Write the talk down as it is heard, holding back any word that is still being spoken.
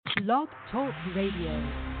Blog Talk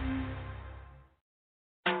Radio.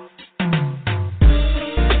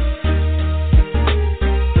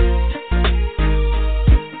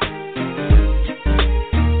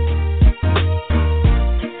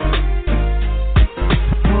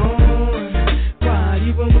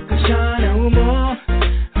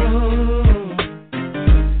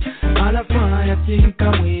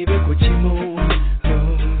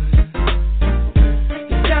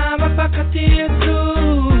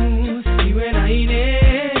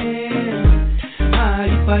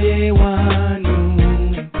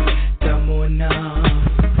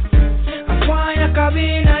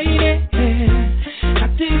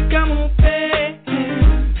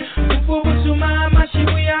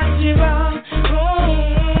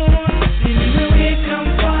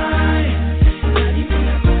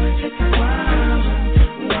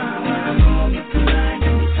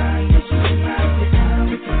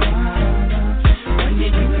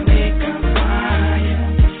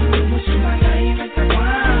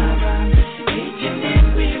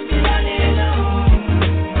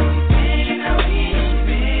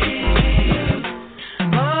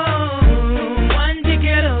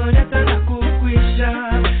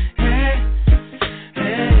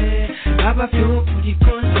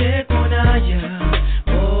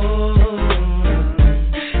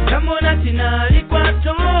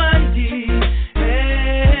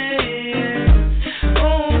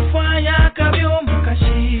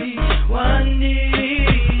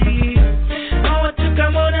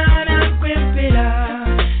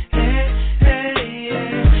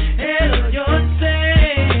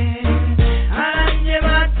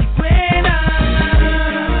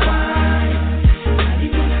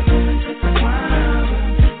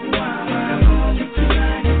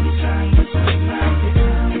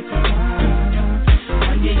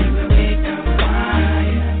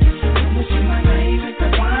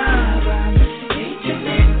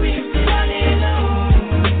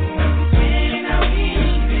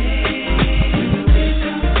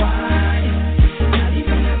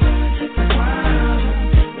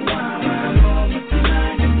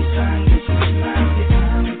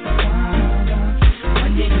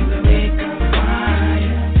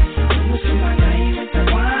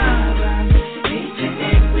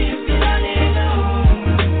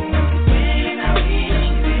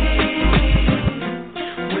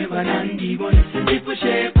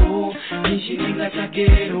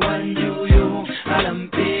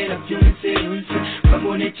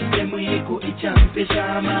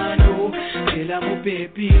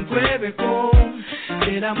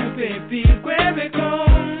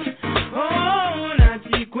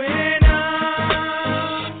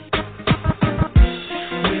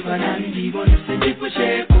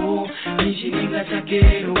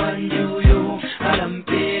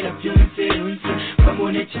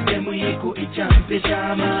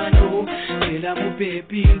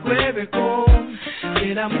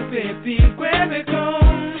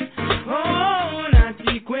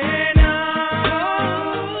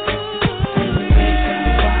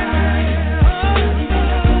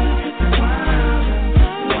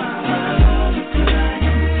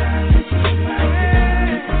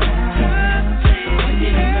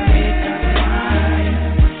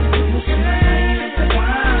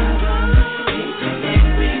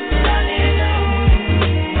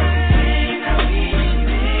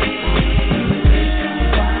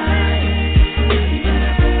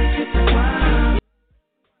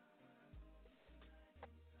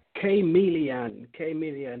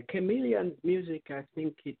 Chameleon music, I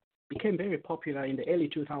think it became very popular in the early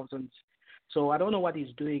 2000s. So I don't know what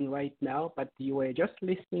he's doing right now, but you were just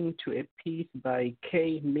listening to a piece by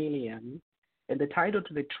Chameleon, and the title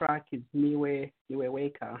to the track is Niwe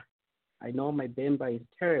Weka. I know my Bemba is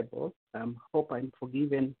terrible. Hope I'm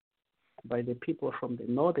forgiven by the people from the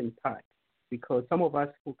northern part, because some of us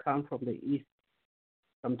who come from the east,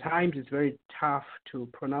 sometimes it's very tough to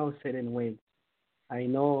pronounce certain words. I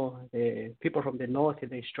know the people from the north,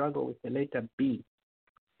 they struggle with the letter B.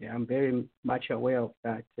 Yeah, I'm very much aware of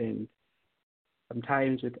that, and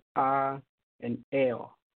sometimes with R and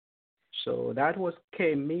L. So that was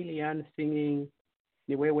Chameleon singing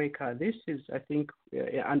Niwe Weka. This is, I think,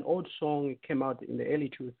 an old song. It came out in the early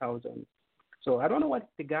 2000s. So I don't know what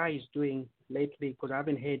the guy is doing lately, because I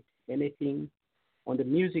haven't heard anything on the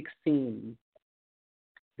music scene.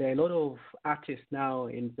 There are a lot of artists now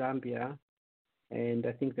in Zambia, and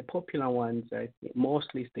I think the popular ones, I think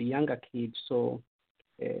mostly it's the younger kids. So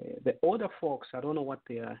the older folks, I don't know what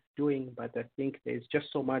they are doing, but I think there's just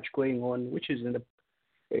so much going on, which is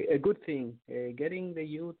a good thing. Getting the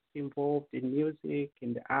youth involved in music,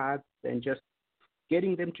 in the arts, and just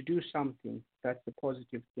getting them to do something. That's the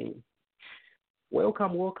positive thing.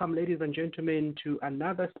 Welcome, welcome, ladies and gentlemen, to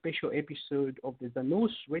another special episode of the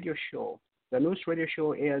Zanus Radio Show. The Zanus Radio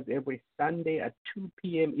Show airs every Sunday at 2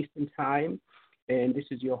 p.m. Eastern Time, and this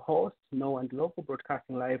is your host, Noah and Local,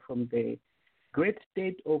 broadcasting live from the great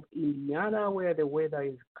state of Indiana, where the weather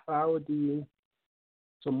is cloudy.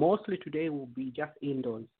 So mostly today will be just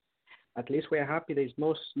indoors. At least we're happy there's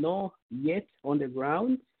no snow yet on the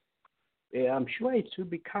ground. I'm sure it will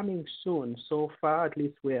be coming soon. So far, at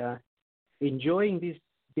least we're enjoying these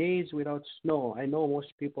days without snow. I know most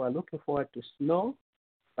people are looking forward to snow,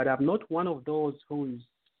 but I'm not one of those who is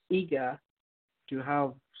eager to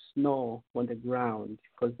have snow on the ground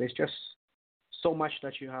because there's just so much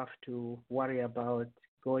that you have to worry about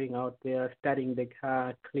going out there, starting the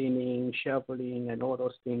car, cleaning, shoveling, and all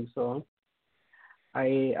those things. So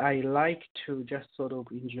I like to just sort of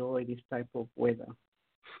enjoy this type of weather.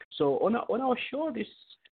 So on our show this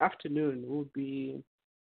afternoon, we'll be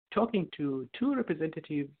talking to two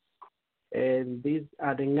representatives, and these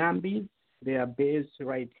are the Ngambis. They are based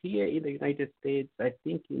right here in the United States, I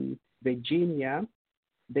think in Virginia.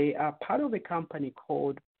 They are part of a company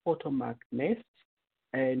called PotoMacNest,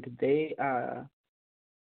 and they are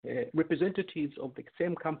representatives of the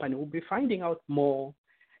same company. We'll be finding out more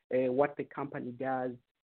what the company does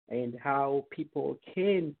and how people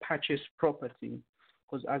can purchase property.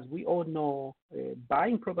 Because as we all know,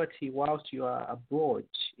 buying property whilst you are abroad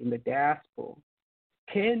in the diaspora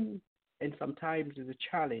can and sometimes is a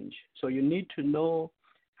challenge. So you need to know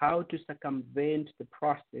how to circumvent the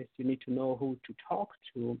process. You need to know who to talk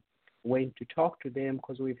to, when to talk to them,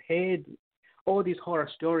 because we've heard all these horror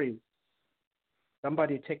stories.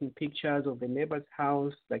 Somebody taking pictures of the neighbor's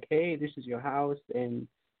house, like, hey, this is your house, and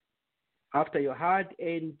after your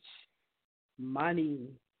hard-earned money,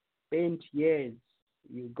 spent years,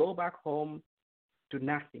 you go back home to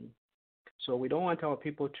nothing. So we don't want our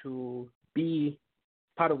people to be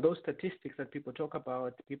part of those statistics that people talk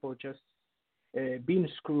about, people just being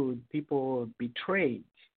screwed, people betrayed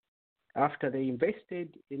after they invested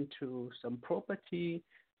into some property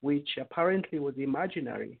which apparently was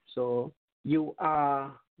imaginary. So you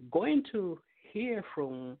are going to hear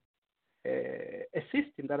from a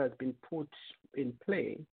system that has been put in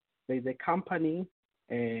play. There's a company,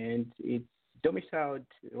 and it's domiciled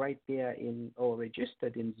right there or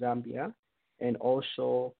registered in Zambia, and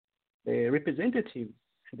also the representatives,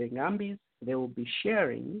 the Ngambis, they will be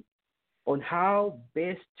sharing on how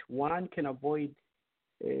best one can avoid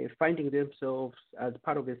finding themselves as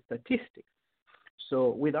part of a statistic. So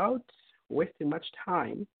without wasting much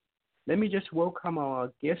time, let me just welcome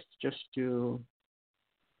our guests just to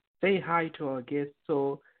say hi to our guests.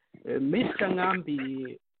 So, Mr.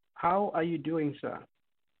 Ngambi, how are you doing, sir?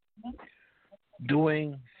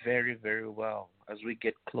 Doing very, very well as we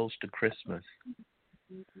get close to Christmas.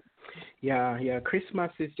 Yeah.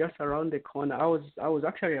 Christmas is just around the corner. I was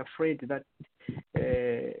actually afraid that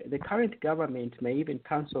the current government may even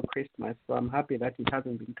cancel Christmas. So I'm happy that it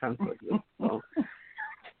hasn't been cancelled yet. So,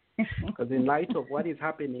 because in light of what is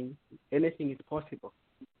happening, anything is possible.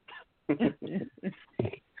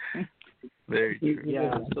 Very true.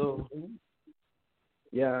 Yeah. So,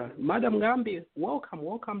 yeah, Madam Ngambi,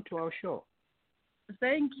 welcome to our show.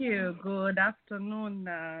 Thank you. Good afternoon,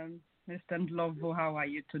 Mr. Ndlovu. How are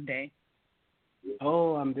you today?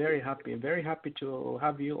 Oh, I'm very happy to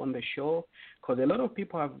have you on the show, because a lot of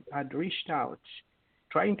people had reached out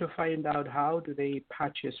trying to find out how do they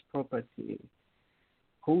purchase property,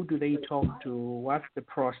 who do they talk to, what's the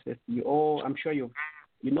process. I'm sure you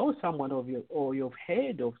know someone or you've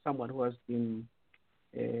heard of someone who has been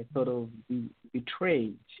sort of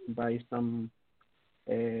betrayed by some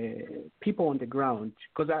people on the ground,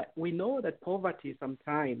 because we know that poverty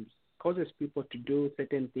sometimes causes people to do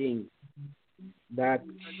certain things that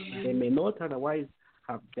they may not otherwise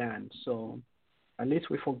have done. So at least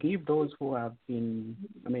we forgive those who have been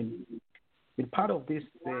part of these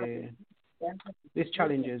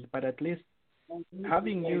challenges. But at least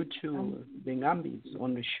having you two, the Ngambis,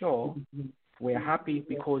 on the show, we're happy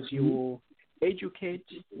because you educate,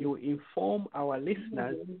 you inform our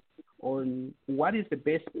listeners on what is the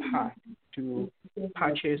best path to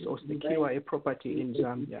purchase or secure a property in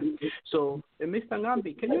Zambia. So, Mr.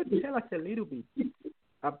 Ngambi, can you tell us a little bit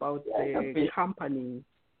about the company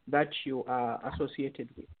that you are associated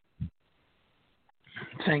with?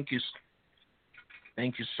 Thank you.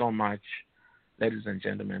 Thank you so much, ladies and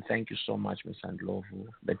gentlemen. Thank you so much, Ms. Ndlovu,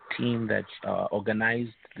 the team that organized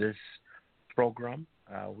this program.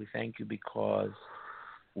 We thank you because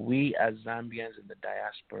we as Zambians in the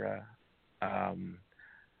diaspora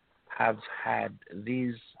have had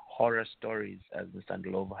these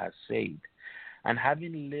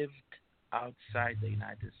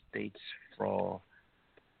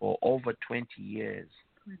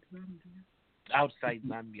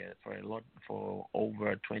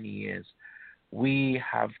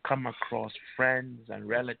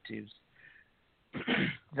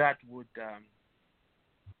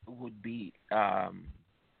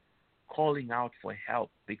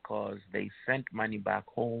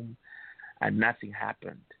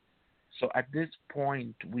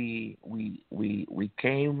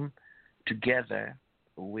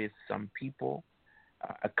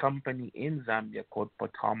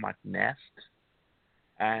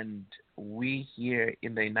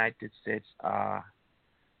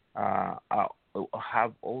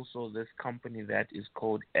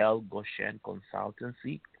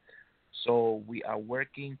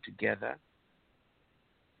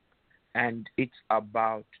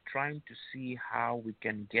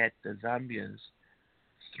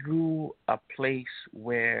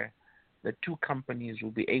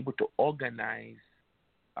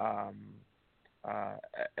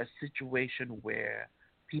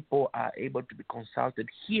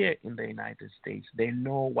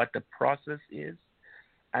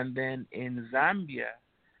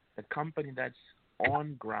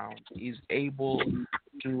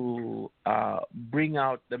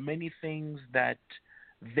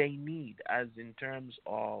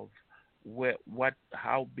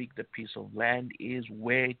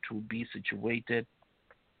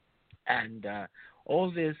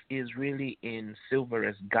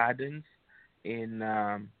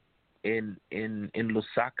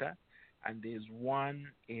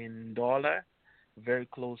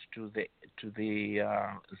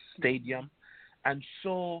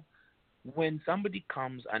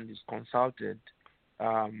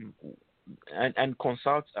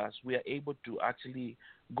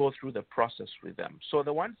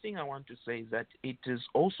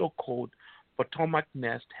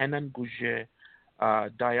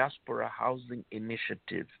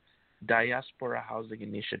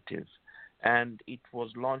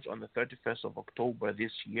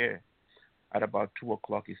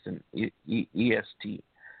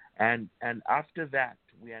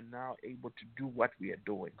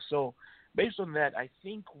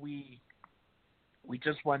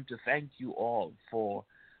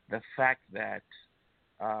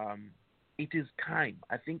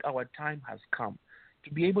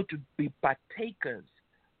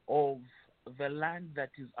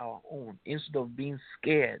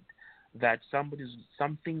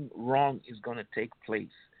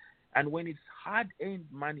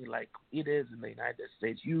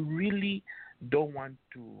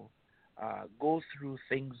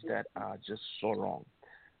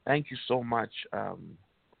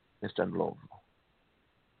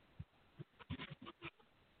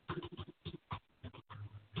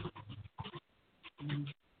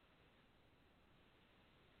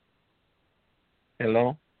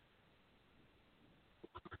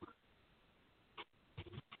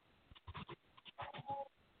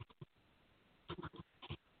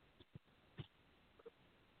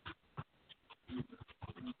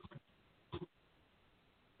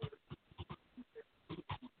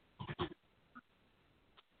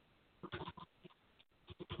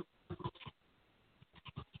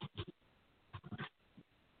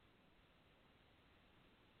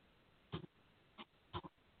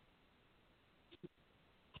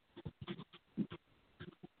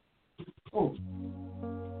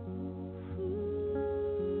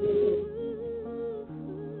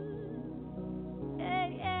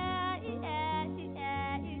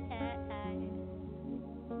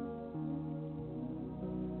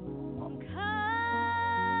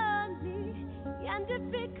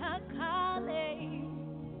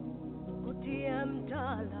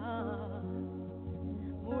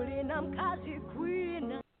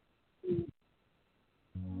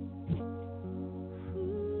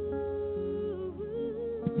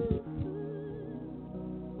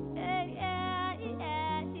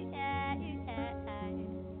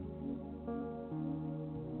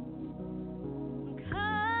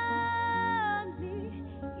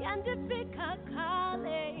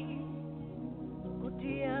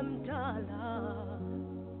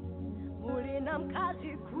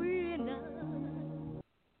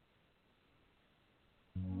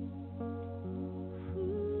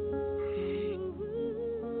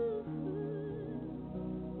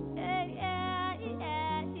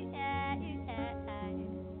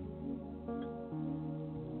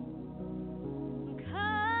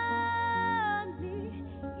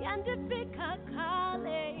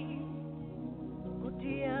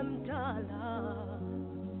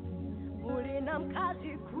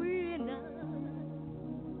namkazi kwina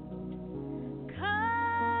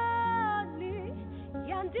kani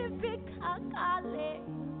yandifika kale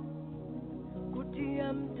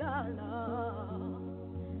kutia mdala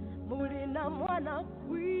mulina mwana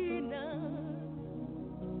kwina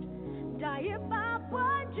daye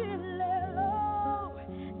baba jilelo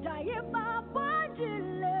daye baba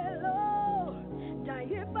jilelo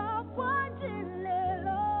daye baba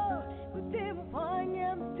jilelo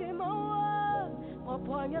kutimfanya mtima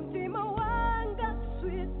wanga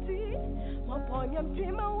sweetie mponya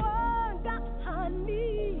mtima wanga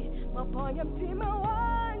honey mponya mtima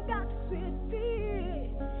wanga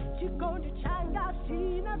sweetie chikondi changa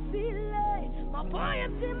sina sile mponya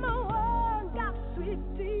mtima wanga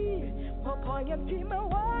sweetie mponya mtima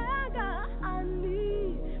wanga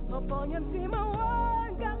honey mponya mtima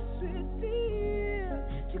wanga sweetie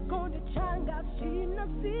chikondi changa sina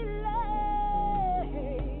sile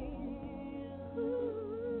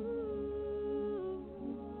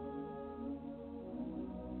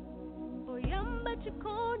oyamba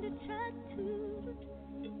chikondi chatu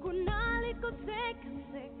kunali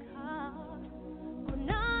kuseka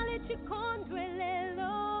kunali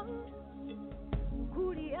chikondwelelo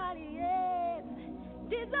kuli aliyene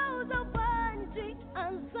ndizauza banji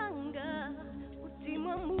anzanga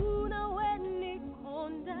utima muna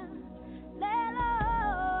wenikonda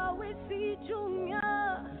lelo wisijunya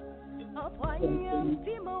apanya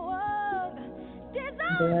mtima wanga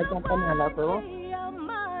ndizauza banji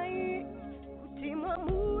amai utima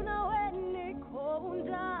muna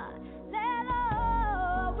wenikonda lelo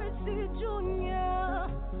wisijunya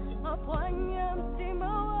apanya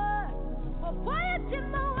mtima wanga apanya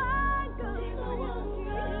mtima wanga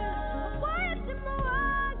apanya mtima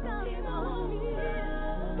wanga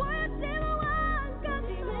apanya mtima wanga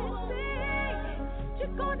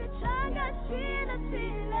chikondi changa sina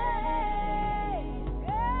sile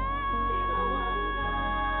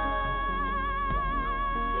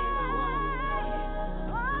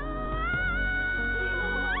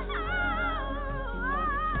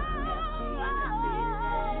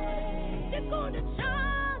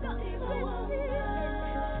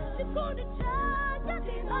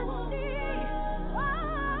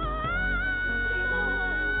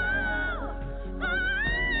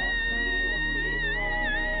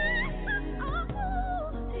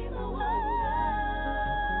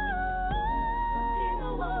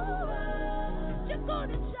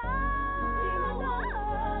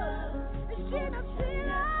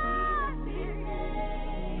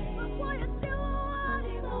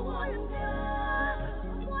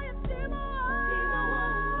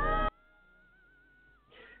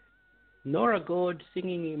Nora God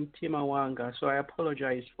singing Mtima Wanga. So I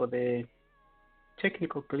apologize for the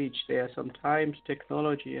technical glitch there. Sometimes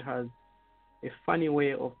technology has a funny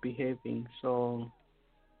way of behaving. So,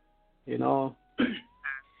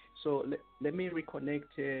 so let me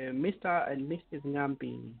reconnect Mr. and Mrs.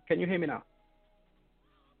 Ngambi. Can you hear me now?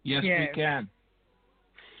 Yes, we can.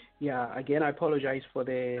 Yeah, again, I apologize for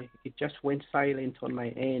it just went silent on my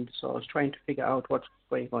end, so I was trying to figure out what's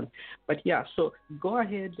going on. But yeah, so go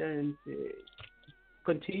ahead and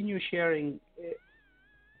continue sharing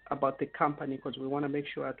about the company, because we want to make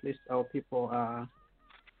sure at least our people are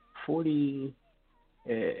fully,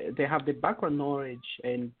 they have the background knowledge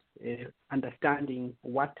and understanding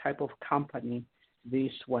what type of company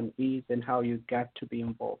this one is and how you got to be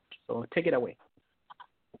involved. So take it away.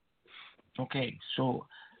 Okay, so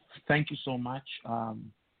thank you so much.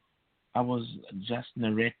 I was just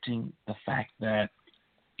narrating the fact that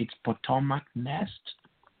it's PotoMacNest,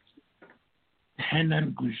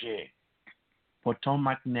 Henan Gouget.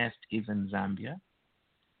 PotoMacNest is in Zambia,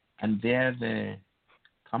 and they're the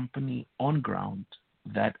company on ground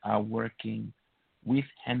that are working with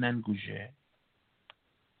Henan Gouget,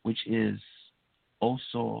 which is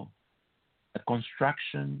also a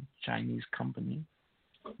construction Chinese company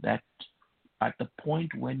that at the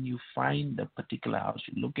point when you find the particular house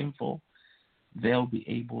you're looking for, they'll be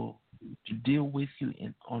able to deal with you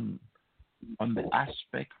on the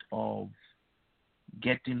aspect of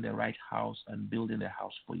getting the right house and building the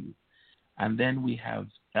house for you. And then we have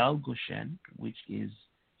El Goshen, which is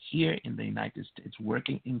here in the United States,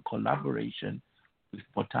 working in collaboration with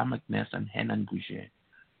PotoMacNest and Henan Gouget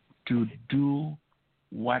to do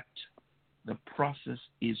what the process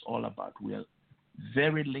is all about. We are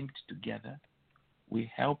very linked together. We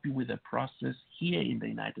help you with the process here in the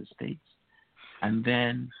United States, and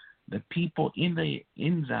then the people in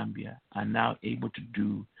Zambia are now able to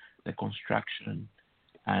do the construction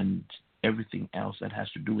and everything else that has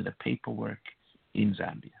to do with the paperwork in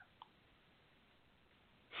Zambia.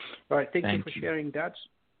 All right, thank you for sharing that.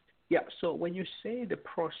 Yeah. So when you say the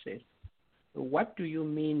process, what do you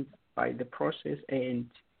mean by the process, and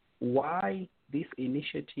why this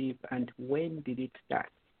initiative, and when did it start?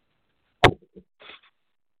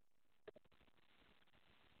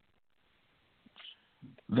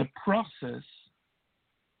 The process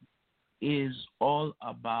is all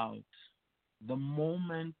about the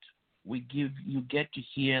moment you get to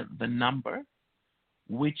hear the number,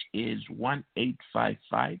 which is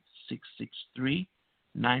 1-855-663-9466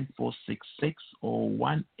 or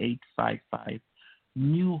 1-855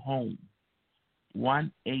 new home,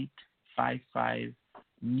 1-855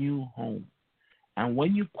 new home. And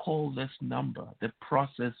when you call this number, the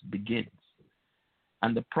process begins.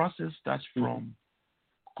 And the process starts from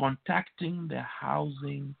contacting the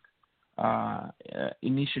housing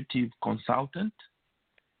initiative consultant,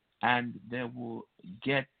 and they will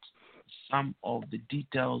get some of the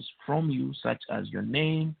details from you, such as your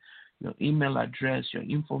name, your email address, your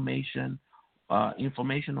information of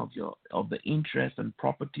the interest and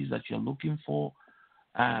properties that you're looking for,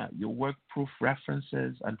 your work proof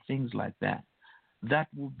references, and things like that. That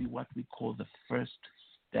will be what we call the first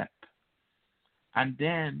step. And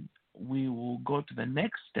then we will go to the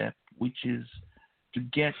next step, which is to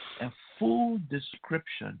get a full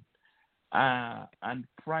description and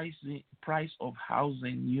price of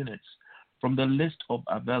housing units from the list of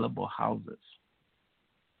available houses.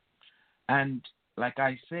 And like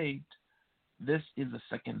I said, this is the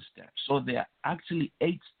second step. So there are actually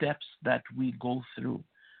 8 steps that we go through,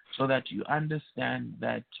 so that you understand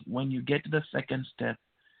that when you get to the second step,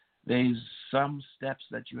 there is some steps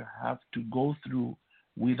that you have to go through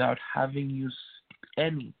without having used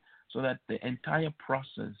any, so that the entire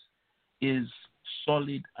process is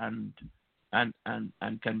solid and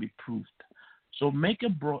can be proved. So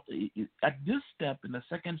at this step, in the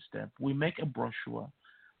second step, we make a brochure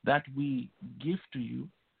that we give to you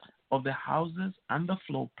of the houses and the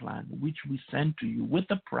floor plan, which we send to you with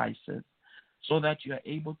the prices, so that you are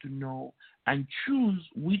able to know and choose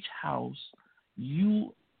which house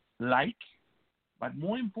you like, but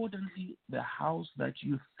more importantly, the house that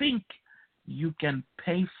you think you can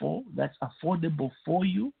pay for, that's affordable for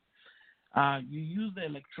you. We use the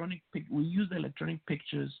electronic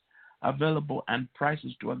pictures available and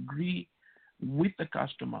prices to agree with the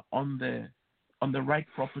customer on the right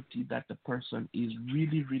property that the person is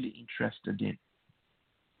really, really interested in.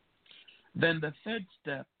 Then the third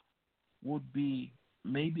step would be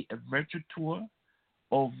maybe a virtual tour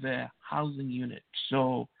of the housing unit.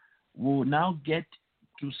 So we'll now get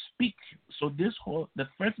to speak. So the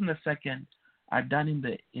first and the second are done in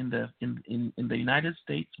the United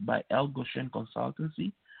States by El Goshen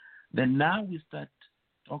Consultancy. Then now we start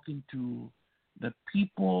talking to the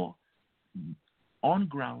people on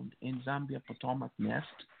ground in Zambia,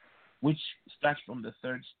 PotoMacNest, which starts from the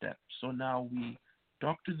third step. So now we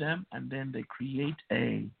talk to them, and then they create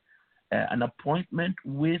an appointment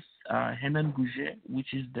with Henan Gouget,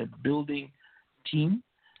 which is the building team,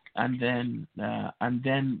 and then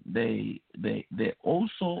they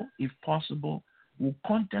also, if possible, will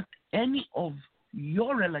contact any of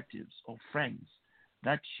your relatives or friends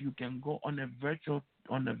that you can go on a virtual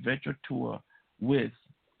tour with.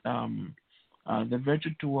 The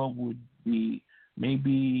virtual tour would be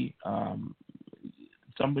maybe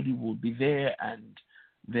somebody will be there, and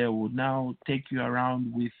they will now take you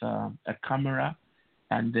around with a camera,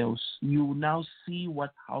 and you will now see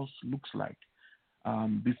what house looks like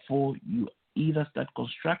before you either start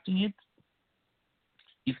constructing it,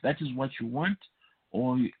 if that is what you want,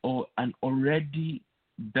 or an already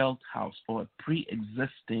built house or a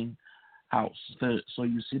pre-existing house. So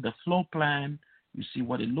you see the floor plan, you see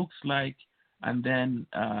what it looks like, and then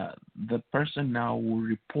the person now will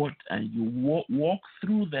report, and you walk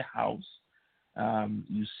through the house.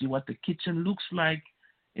 You see what the kitchen looks like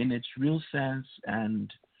in its real sense,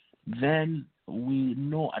 and then we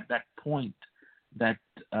know at that point that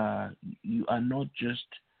you are not just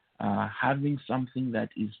having something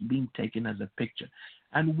that is being taken as a picture.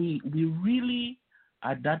 And we really,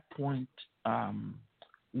 at that point,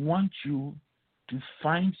 want you to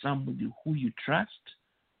find somebody who you trust,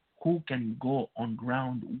 who can go on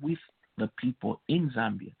ground with the people in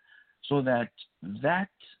Zambia, so that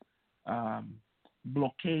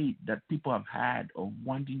blockade that people have had of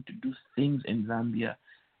wanting to do things in Zambia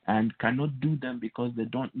and cannot do them because they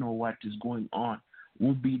don't know what is going on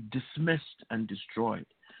will be dismissed and destroyed.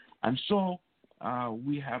 And so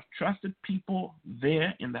we have trusted people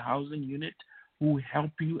there in the housing unit who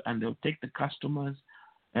help you, and they'll take the customers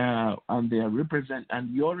and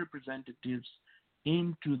your representatives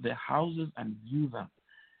into the houses and view them.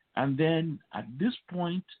 And then at this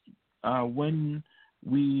point, when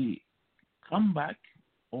we come back,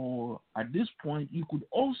 or at this point, you could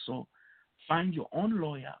also find your own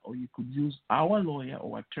lawyer, or you could use our lawyer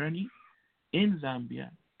or attorney in Zambia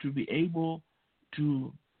to be able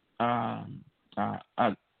to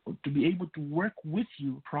work with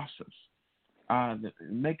you process.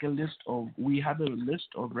 Make a list of, we have a list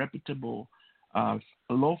of reputable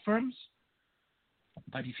law firms,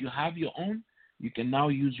 but if you have your own, you can now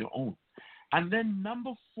use your own. And then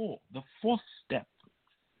number 4, the fourth step,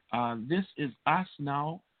 this is us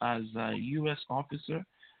now as a U.S. officer.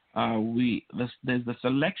 There's the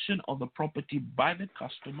selection of the property by the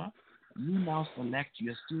customer. You now select,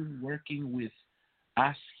 you're still working with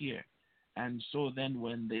us here. And so then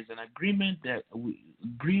when there's an agreement that we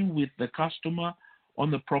agree with the customer on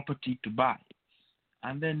the property to buy.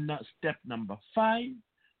 And then step number 5,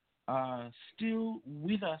 still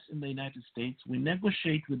with us in the United States, we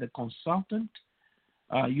negotiate with the consultant.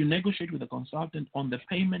 You negotiate with the consultant on the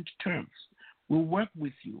payment terms. We'll work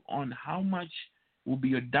with you on how much will be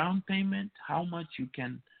your down payment, how much you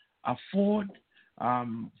can afford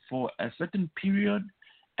for a certain period,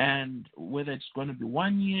 and whether it's going to be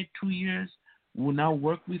 1 year, 2 years. We'll now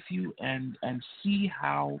work with you and see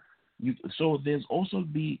how you. So there's also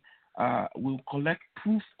we'll collect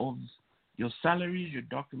proof of your salaries,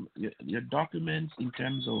 your documents in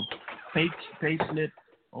terms of pay slip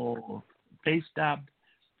or pay stub,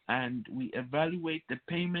 and we evaluate the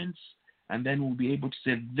payments, and then we'll be able to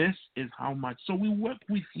say this is how much. So we work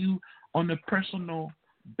with you on a personal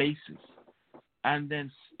basis. And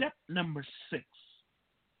then step number 6,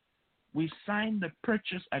 we sign the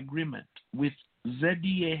purchase agreement with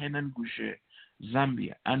ZDA Henangushe,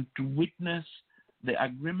 Zambia, and to witness the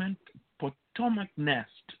agreement, PotoMacNest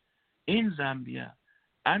in Zambia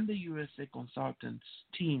and the USA consultants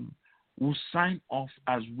team will sign off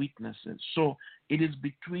as witnesses. So it is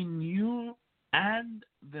between you and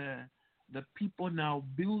the people now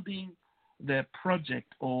building the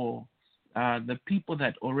project, or the people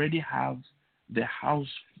that already have the house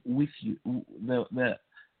with you,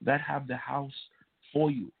 that have the house for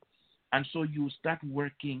you. And so you start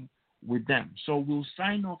working with them. So we'll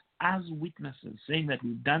sign off as witnesses, saying that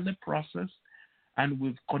we've done the process and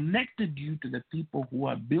we've connected you to the people who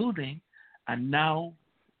are building, and now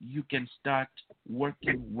you can start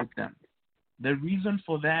working with them. The reason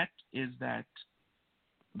for that is that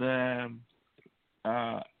the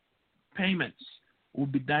payments will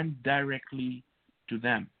be done directly to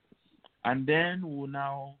them. And then we'll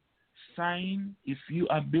now sign, if you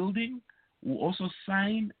are building, we'll also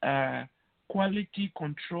sign a quality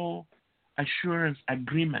control assurance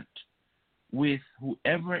agreement with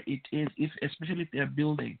whoever it is, especially if they're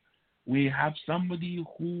building. We have somebody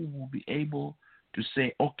who will be able to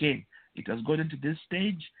say, okay, it has gotten to this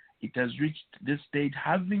stage, it has reached this stage,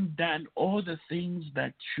 having done all the things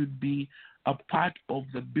that should be a part of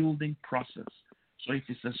the building process. So if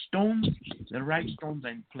it's a stone, the right stones are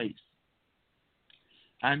in place.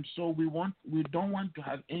 And so we don't want to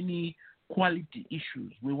have any quality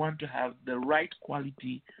issues. We want to have the right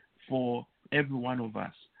quality for every one of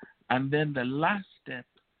us. And then the last step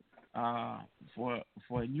for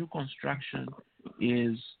a new construction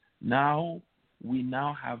is we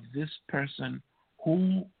now have this person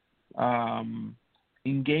who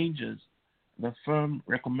engages the firm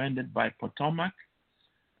recommended by PotoMacNest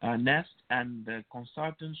and the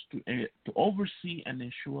consultants to oversee and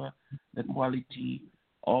ensure the quality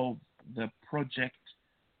of the project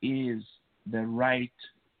is the right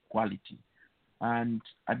quality. And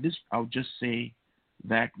at this, I'll just say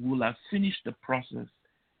that we'll have finished the process,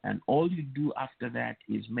 and all you do after that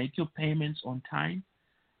is make your payments on time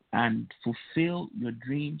and fulfill your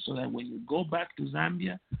dreams, so that when you go back to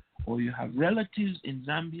Zambia or you have relatives in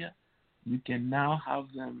Zambia, you can now have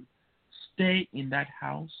them stay in that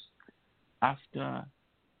house after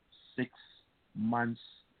 6 months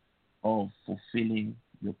of fulfilling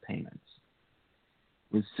your payments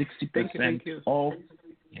with 60% off.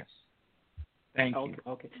 Yes. Thank you.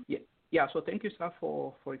 Okay. Yeah. So thank you, sir,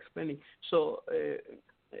 for explaining. So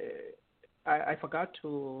I forgot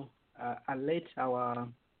to alert our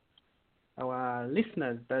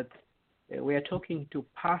listeners that we are talking to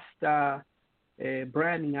Pastor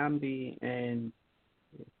Brian Ngambi and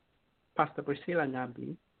Pastor Priscilla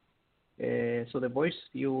Ngambi. So the voice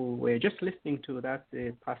you were just listening to, that's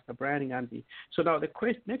Pastor Brian Ngambi. So now the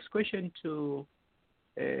next question to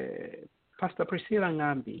Pastor Priscilla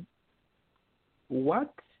Ngambi.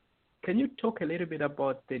 Can you talk a little bit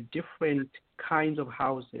about the different kinds of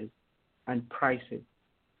houses and prices?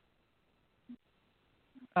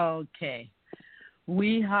 Okay.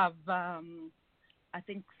 We have, I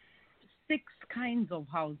think, 6 kinds of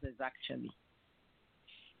houses, actually.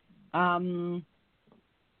 When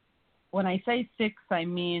I say 6, I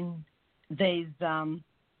mean there's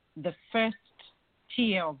the first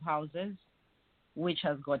tier of houses, which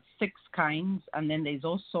has got 6 kinds, and then there's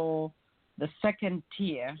also the second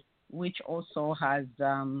tier, which also has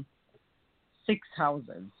 6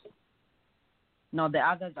 houses. Now, the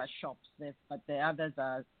others are shops, but the others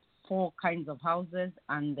are 4 kinds of houses,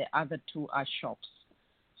 and the other 2 are shops.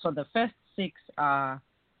 So the first 6 are,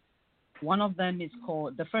 one of them is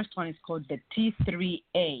called, the first one is called the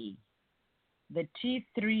T3A. The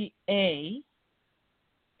T3A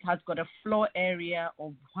has got a floor area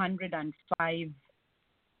of 105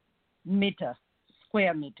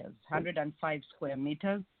 square meters, 105 square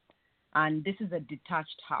meters, and this is a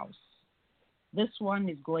detached house. This one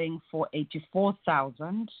is going for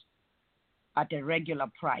 $84,000 at a regular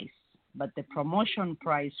price, but the promotion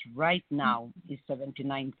price right now is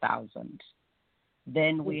 $79,000.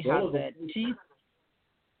 Then we have the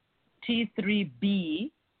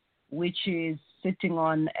T3B, which is sitting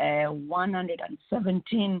on a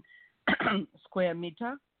 117 square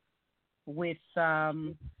meter with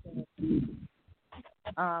sorry,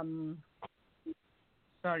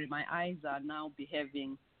 my eyes are now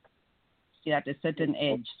behaving at a certain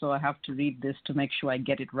edge, so I have to read this to make sure I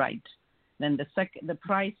get it right. Then the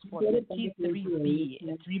price for the T3B,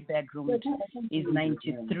 a 3-bedroom, is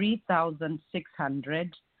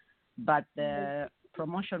 $93,600, but the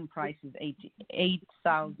promotion price is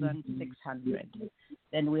 $88,600.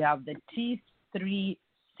 Then we have the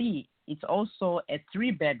T3C. It's also a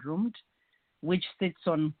 3-bedroom, which sits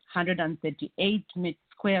on 138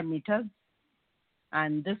 square meters,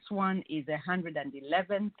 and this one is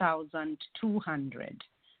 $111,200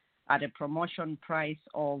 at a promotion price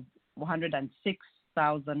of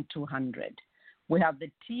 $106,200. We have the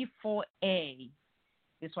T4A.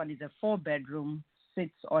 This one is a 4-bedroom,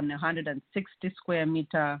 sits on 160 square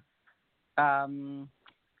meter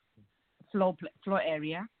floor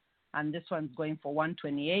area, and this one's going for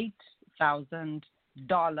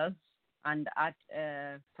 $128,000 and at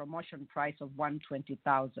a promotion price of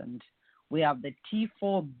 $120,000. We have the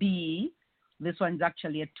T4B. This one's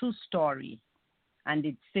actually a 2-story, and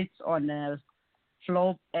it sits on a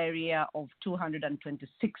floor area of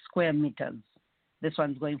 226 square meters. This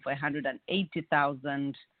one's going for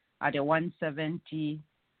 $180,000 at a $170,800.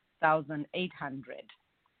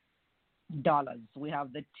 We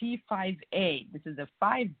have the T5A. This is a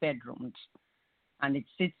 5-bedroom, and it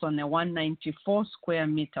sits on a 194 square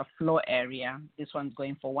meter floor area. This one's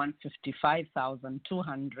going for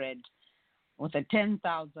 $155,200 with a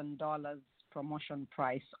 $10,000 promotion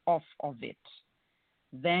price off of it.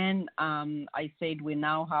 Then I said we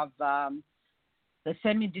now have the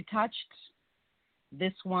semi-detached.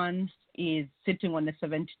 This one is sitting on a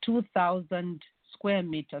 72,000 square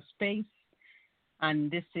meter space,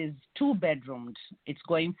 and this is 2-bedroomed. It's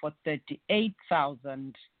going for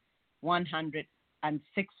 $38,160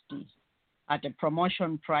 at a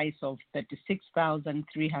promotion price of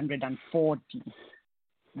 $36,340.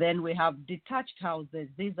 Then we have detached houses.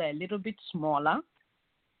 These are a little bit smaller.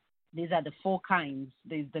 These are the 4 kinds.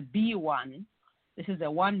 There's the B1. This is a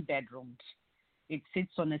 1-bedroom. It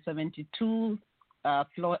sits on a 72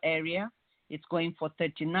 floor area. It's going for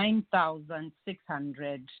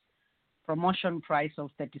 $39,600, promotion price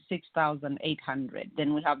of $36,800.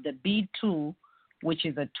 Then we have the B2, which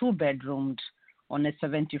is a 2-bedroom on a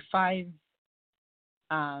 75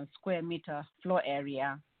 square meter floor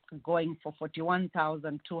area, going for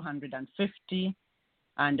 $41,250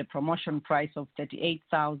 and a promotion price of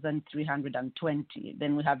 $38,320.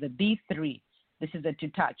 Then we have the B3. This is a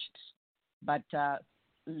detached, but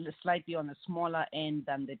slightly on the smaller end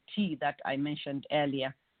than the T that I mentioned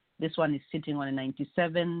earlier. This one is sitting on a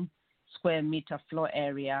 97 square meter floor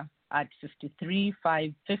area at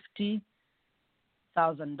 $53,550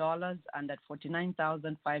 and at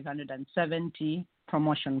 $49,570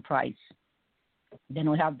 promotion price.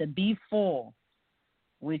 Then we have the B4,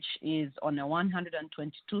 which is on a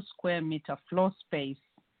 122 square meter floor space,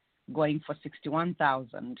 going for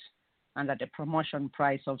 $61,000 and at a promotion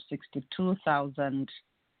price of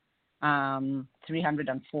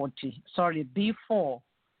 $62,340. Sorry, B4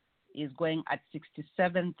 is going at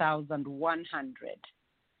 $67,100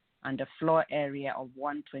 and a floor area of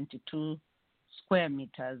 122 square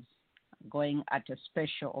meters, going at a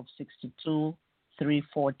special of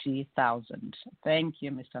 $62,340,000. Thank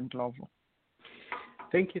you, Mr. Ndlovu.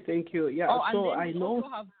 Thank you. Yeah, so I know.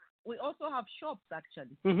 We also have shops,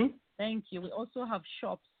 actually. Mm-hmm. Thank you. We also have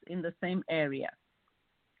shops in the same area.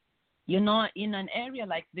 You know, in an area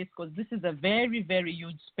like this, because this is a very, very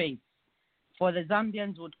huge space. For the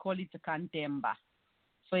Zambians, would call it a kantemba.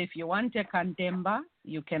 So if you want a Kandemba,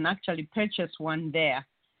 you can actually purchase one there.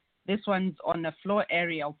 This one's on a floor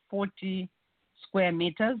area of 40 square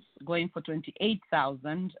meters, going for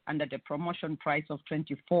 28,000 and at a promotion price of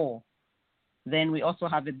 24. Then we also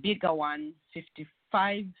have a bigger one,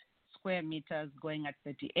 55 square meters, going at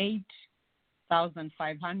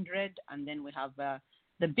 38,500, and then we have the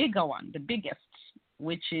bigger one, the biggest,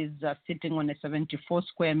 which is sitting on a 74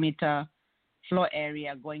 square meter floor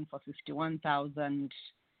area, going for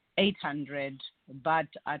 51,800, but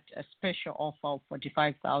at a special offer of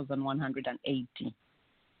 45,180.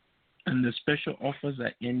 And the special offers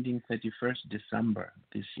are ending 31st December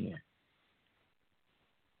this year.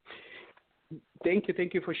 Thank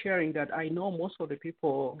you for sharing that. I know most of the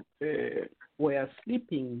people were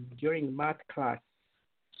sleeping during math class,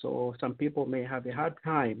 so some people may have a hard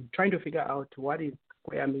time trying to figure out what is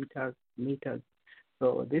square meters.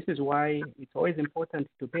 So this is why it's always important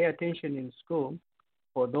to pay attention in school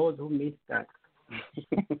for those who missed that.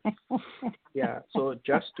 Yeah, so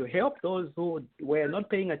just to help those who were not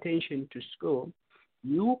paying attention to school,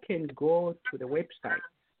 you can go to the website.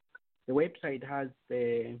 The website has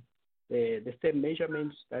the same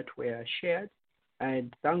measurements that were shared,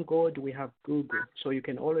 and thank God we have Google, so you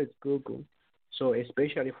can always Google. So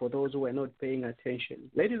especially for those who are not paying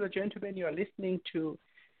attention. Ladies and gentlemen, you are listening to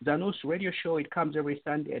Zanu's radio show. It comes every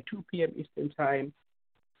Sunday at 2 p.m. Eastern Time.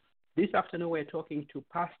 This afternoon we're talking to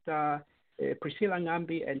Pastor Priscilla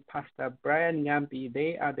Ngambi and Pastor Brian Ngambi.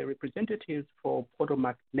 They are the representatives for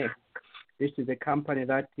PotoMacNest. This is a company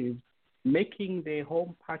that is making the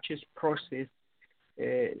home purchase process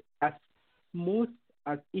as smooth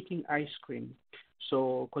as eating ice cream.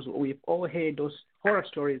 So, because we've all heard those horror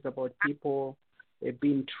stories about people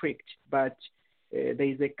being tricked, but there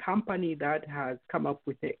is a company that has come up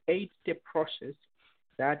with an 8-step process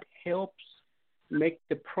that helps make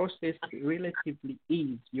the process relatively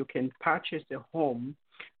easy. You can purchase a home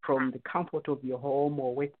from the comfort of your home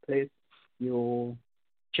or workplace. You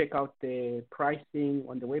check out the pricing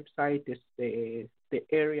on the website, the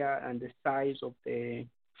area and the size of the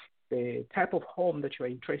type of home that you're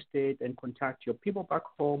interested, and contact your people back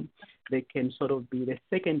home. They can sort of be the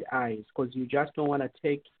second eyes, because you just don't want to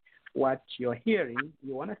take what you're hearing.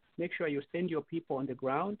 You want to make sure you send your people on the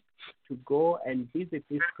ground to go and visit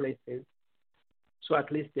these places, so at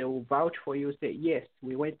least they will vouch for you, say, yes,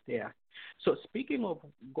 we went there. So speaking of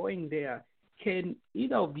going there, can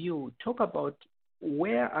either of you talk about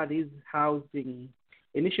where are these housing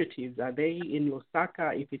initiatives? Are they in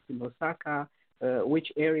Lusaka? If it's in Lusaka,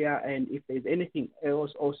 which area, and if there's anything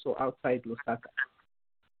else also outside Lusaka?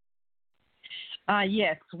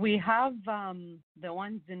 Yes, we have the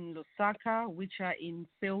ones in Lusaka, which are in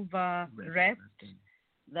Silver Rest,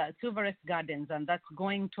 the Silver Rest Gardens, and that's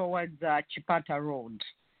going towards Chipata Road.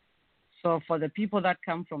 So for the people that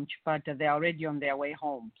come from Chipata, they're already on their way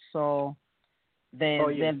home. So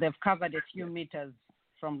they've covered a few meters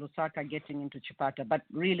from Lusaka getting into Chipata, but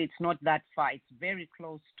really it's not that far. It's very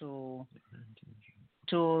close to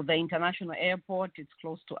the international airport. It's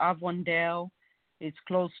close to Avondale. It's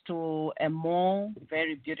close to a mall,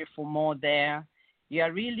 very beautiful mall there. You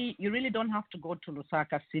really don't have to go to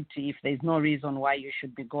Lusaka City if there's no reason why you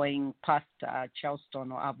should be going past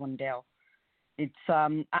Charleston or Avondale. It's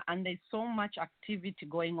and there's so much activity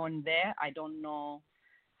going on there. I don't know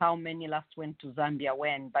how many last went to Zambia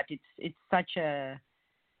when, but it's such a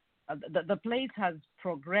the place has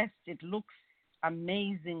progressed. It looks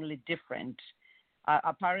amazingly different.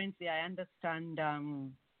 Apparently, I understand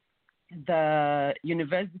the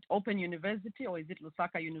Open University, or is it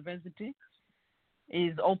Lusaka University,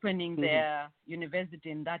 is opening their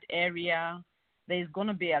university in that area. There's going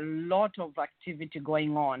to be a lot of activity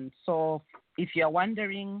going on. So if you're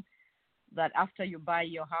wondering that after you buy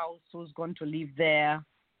your house, who's going to live there,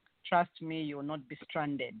 trust me, you will not be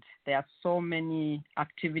stranded. There are so many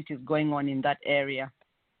activities going on in that area.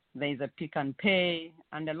 There's a pick and pay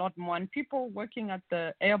and a lot more. And people working at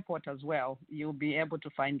the airport as well, you'll be able to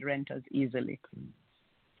find renters easily.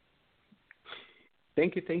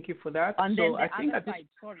 Thank you for that. And so then the I think other that side,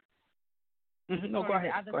 sorry. No, go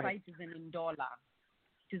ahead. The other side is in Ndola.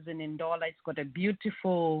 It's got a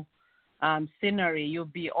beautiful scenery. You'll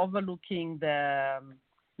be overlooking the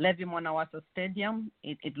Levi Mwanawasa Stadium.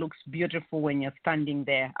 It looks beautiful when you're standing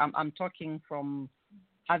there. I'm talking from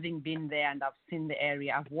having been there, and I've seen the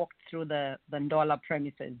area. I've walked through the Ndola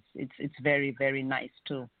premises. It's very, very nice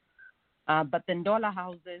too. But the Ndola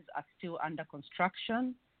houses are still under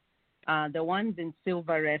construction. The ones in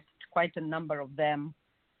Silver Rest, quite a number of them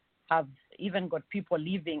have even got people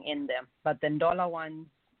living in them. But the Ndola ones,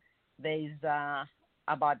 there's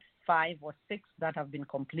about 5 or 6 that have been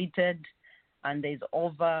completed. and there's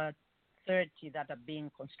over 30 that are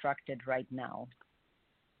being constructed right now.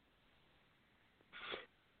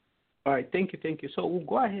 All right, thank you. So we'll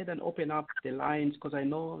go ahead and open up the lines because I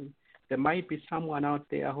know there might be someone out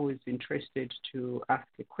there who is interested to ask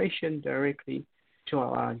a question directly to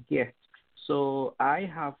our guest. So I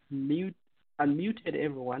have unmuted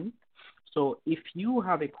everyone. So if you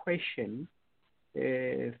have a question,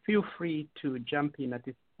 feel free to jump in at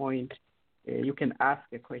this point. You can ask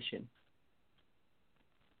a question.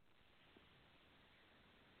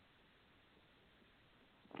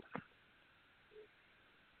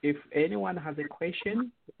 If anyone has a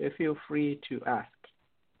question, feel free to ask.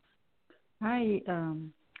 Hi,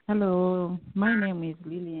 hello. My name is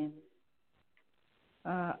Lillian.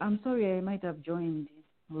 I'm sorry I might have joined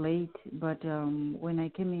late, but when I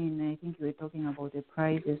came in, I think you were talking about the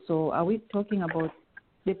prices. So are we talking about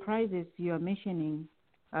the prices you are mentioning?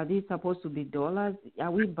 Are these supposed to be dollars? Are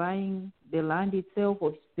we buying the land itself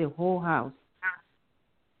or the whole house?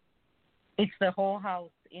 It's the whole house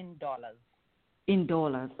in dollars. In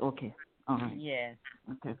dollars, okay. All right. Yes.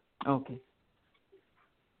 Okay.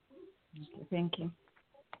 Thank you.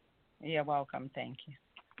 You're welcome. Thank you.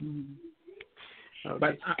 Mm-hmm. Okay.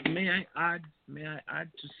 But may I add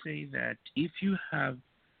to say that if you have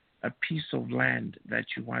a piece of land that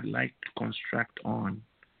you would like to construct on,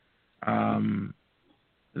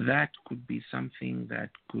 that could be something that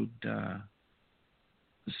could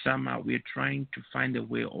somehow we're trying to find a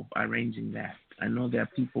way of arranging that. I know there are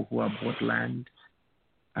people who have bought land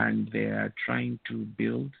and they are trying to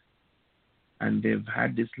build, and they've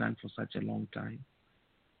had this land for such a long time.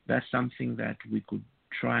 That's something that we could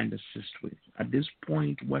try and assist with. At this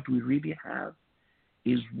point, what we really have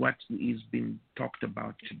is what is being talked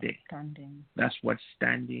about today. Standing. That's what's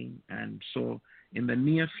standing. And so in the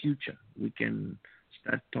near future, we can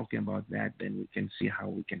start talking about that, then we can see how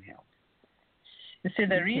we can help. You see,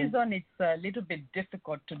 the reason it's a little bit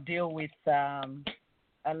difficult to deal with a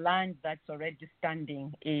land that's already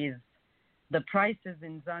standing is the prices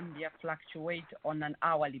in Zambia fluctuate on an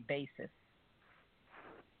hourly basis.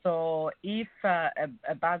 So if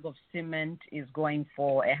a bag of cement is going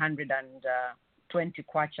for 120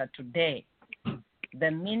 kwacha today,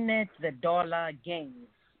 the minute the dollar gains,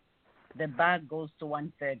 the bag goes to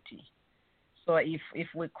 130. So if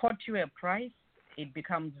we quote you a price, it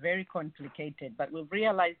becomes very complicated. But we've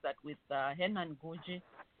realized that with Henan Guji,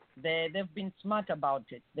 they've been smart about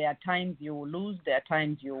it. There are times you lose, there are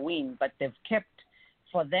times you win, but they've kept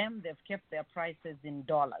their prices in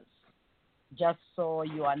dollars, just so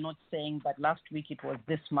you are not saying, but last week it was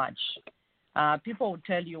this much. People will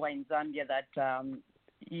tell you in Zambia that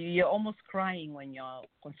you're almost crying when you're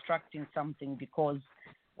constructing something because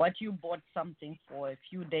what you bought something for a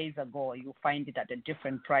few days ago, you find it at a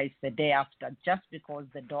different price the day after, just because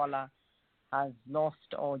the dollar has lost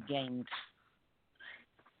or gained.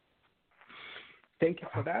 Thank you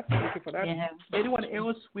for that. Yeah. Anyone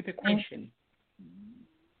else with a question?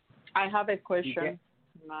 I have a question.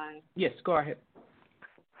 Yes, go ahead.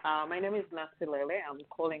 My name is Nasilele. I'm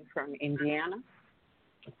calling from Indiana.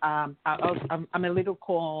 I'm a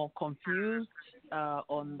little confused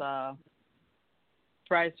on the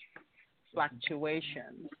price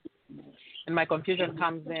fluctuations. And my confusion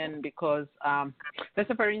comes in because, let's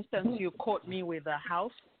say, for instance, you quote me with a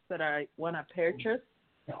house that I want to purchase,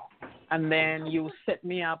 and then you set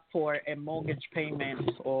me up for a mortgage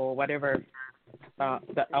payment or whatever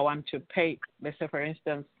that I want to pay. Let's say, for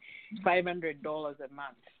instance, $500 a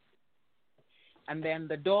month. And then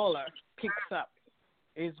the dollar picks up.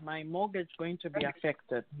 Is my mortgage going to be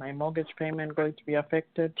affected? My mortgage payment going to be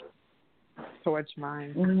affected towards my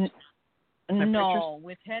No,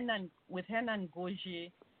 with Henan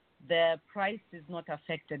Goji, the price is not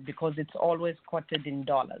affected because it's always quoted in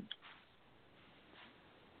dollars.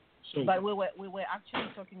 So, but we were actually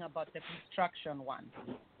talking about the construction one.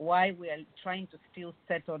 Why we are trying to still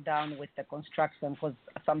settle down with the construction, because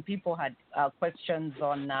some people had questions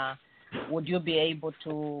on would you be able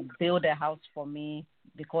to build a house for me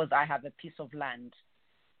because I have a piece of land.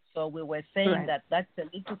 So we were saying that that's a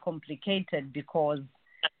little complicated because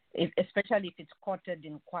especially if it's quoted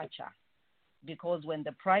in kwacha, because when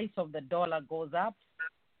the price of the dollar goes up,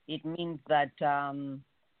 it means that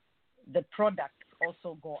the products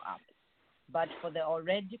also go up. But for the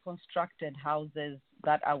already constructed houses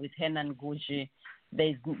that are with Henan Guji,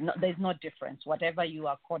 there's no difference. Whatever you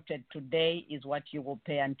are quoted today is what you will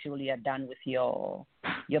pay until you are done with your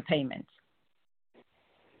payments.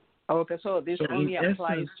 Okay, so this only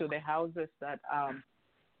applies to the houses that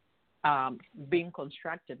are being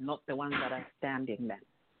constructed, not the ones that are standing then.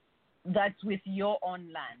 That's with your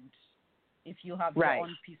own land. if you have Right. your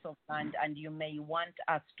own piece of land and you may want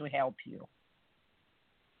us to help you.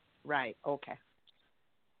 Right. Okay.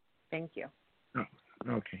 Thank you. Oh,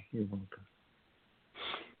 okay, you're welcome.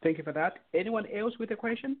 Thank you for that. Anyone else with a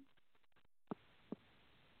question?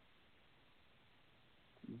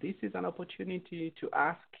 This is an opportunity to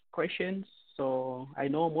ask questions. So I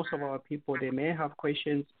know most of our people, they may have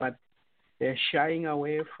questions, but they're shying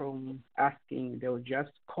away from asking. They'll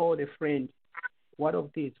just call a friend. What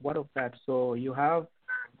of this? What of that? So you have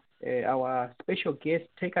our special guest.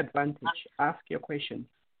 Take advantage. Ask your question.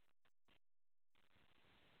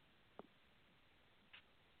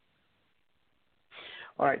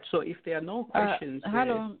 All right. So if there are no questions,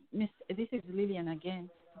 hello, Miss. This is Lillian again.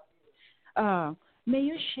 May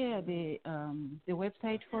you share the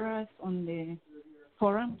website for us on the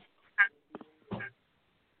forum,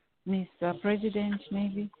 Mr. President,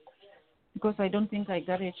 maybe? Because I don't think I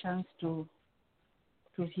got a chance to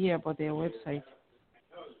hear about their website.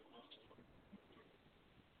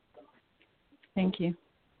 Thank you.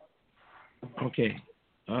 Okay.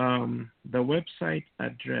 The website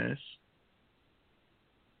address.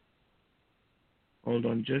 Hold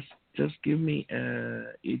on, just give me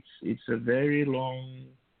it's a very long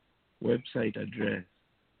website address.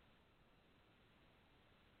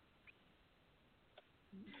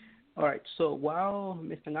 all right. So while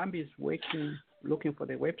Mr. Ngambi is looking for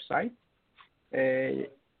the website,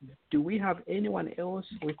 do we have anyone else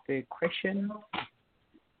with a question?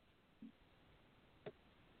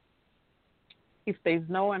 If there's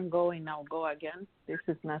no one going, I'll go again. This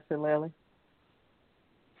is Nasilele.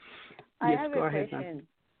 I Yes, have go a ahead, question.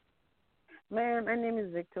 My name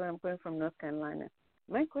is Victor. I'm calling from North Carolina.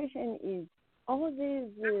 My question is, all these,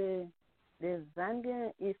 the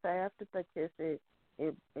Zambia, if I have to purchase a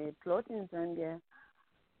plot in Zambia,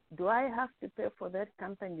 do I have to pay for that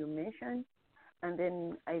company you mentioned? And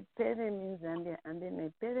then I pay them in Zambia, and then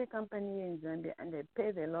I pay the company in Zambia, and I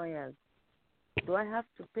pay the lawyers. Do I have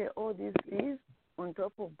to pay all these fees on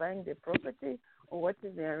top of buying the property, or what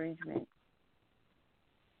is the arrangement?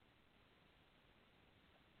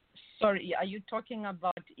 Sorry, are you talking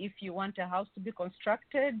about if you want a house to be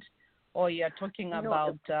constructed, or you're talking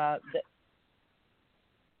about the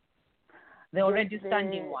already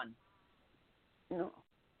standing one? No,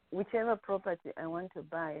 whichever property I want to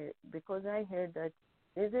buy, because I heard that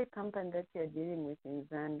there's a company that you're dealing with in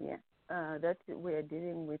Zambia, that we are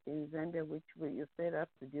dealing with in Zambia, which you set up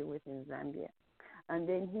to deal with in Zambia. And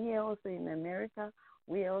then here also in America,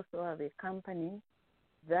 we also have a company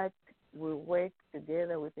that will work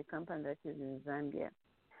together with a company that is in Zambia.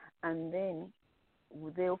 And then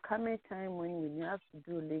there will come a time when we have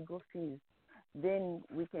to do legal fees. Then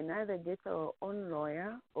we can either get our own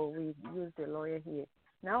lawyer or we use the lawyer here.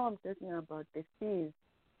 Now I'm talking about the fees.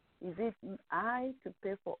 Is it I to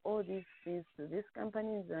pay for all these fees to this company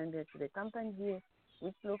in Zambia, to the company here,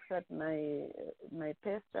 which looks at my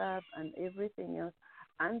pay stub and everything else,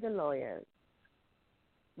 and the lawyers?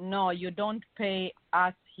 No, you don't pay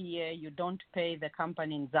us here. You don't pay the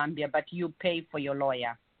company in Zambia, but you pay for your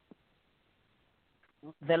lawyer.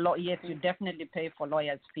 Okay. Yes, you definitely pay for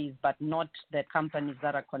lawyers' fees, but not the companies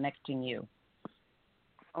that are connecting you.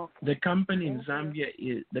 Okay. The company in Zambia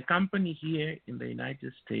is the company here in the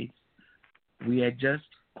United States. We are just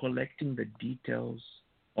collecting the details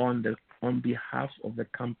on behalf of the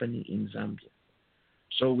company in Zambia.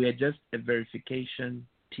 So we are just a verification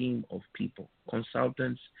team of people,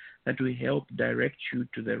 consultants that will help direct you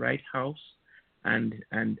to the right house and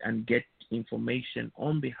get information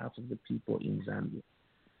on behalf of the people in Zambia.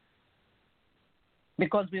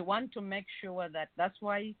 Because we want to make sure that's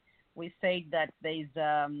why we say that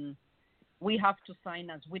we have to sign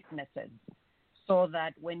as witnesses, so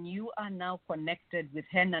that when you are now connected with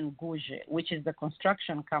Henan Guje, which is the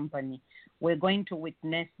construction company, we're going to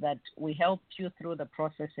witness that we helped you through the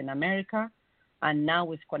process in America, and now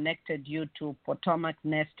we've connected you to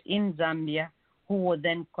PotoMacNest in Zambia, who will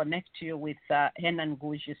then connect you with Henan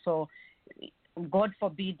Guje. So God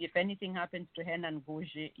forbid, if anything happens to Henan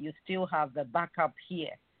Guje, you still have the backup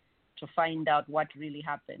here to find out what really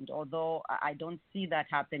happened. Although I don't see that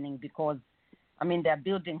happening because, I mean, they're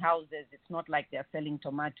building houses. It's not like they're selling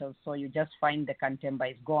tomatoes, so you just find the cantemba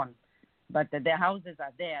is gone. But their houses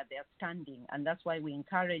are there, they're standing, and that's why we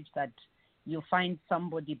encourage that you find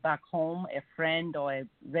somebody back home, a friend or a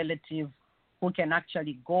relative, who can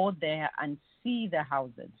actually go there and see the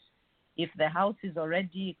houses. If the house is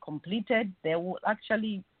already completed, they will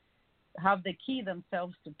actually have the key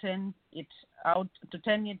themselves to turn it out,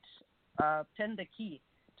 turn the key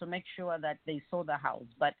to make sure that they saw the house.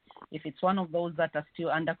 But if it's one of those that are still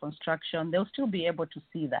under construction, they'll still be able to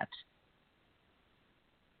see that.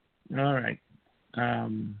 All right.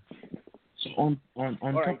 So on All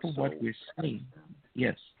top right, of so what we're saying,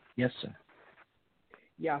 yes, sir.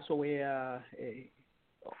 yeah, so we're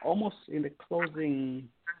almost in the closing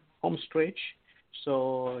home stretch.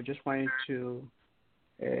 So just wanted to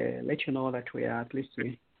let you know that we are at least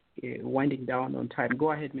winding down on time.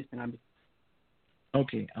 Go ahead, Mr. Nambi.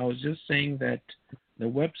 Okay, I was just saying that the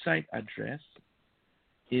website address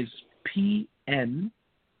is PN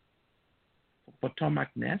for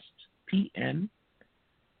PotoMacNest, PN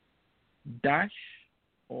dash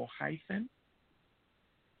or hyphen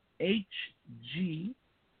HG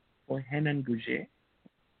for Henan Gouget.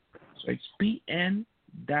 So it's PN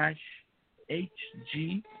dash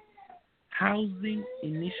HG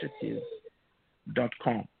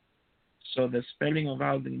housinginitiative.com. So the spelling of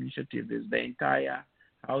housing initiative is the entire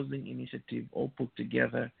housing initiative all put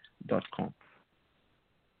together.com.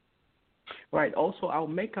 Right. Also, I'll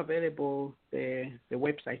make available the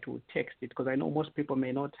website to text it because I know most people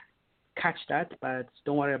may not catch that, but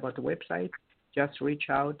don't worry about the website. Just reach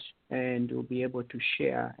out and we'll be able to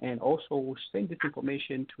share. And also, we'll send this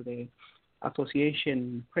information to the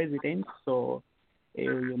association president. So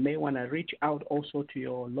you may want to reach out also to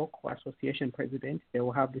your local association president. They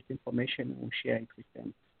will have this information and we'll share it with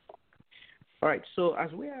them. All right. So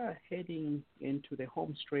as we are heading into the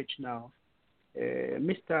home stretch now,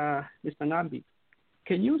 Mr. Ngambi,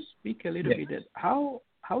 can you speak a little bit? How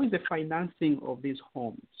is the financing of these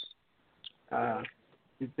homes?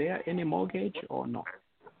 Is there any mortgage or not?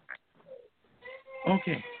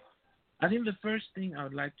 Okay. I think the first thing I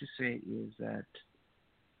would like to say is that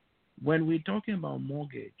when we're talking about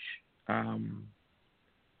mortgage,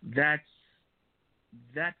 that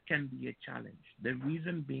can be a challenge. The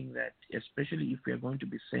reason being that, especially if we are going to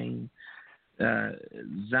be saying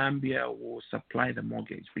Zambia will supply the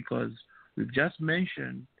mortgage, because we've just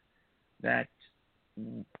mentioned that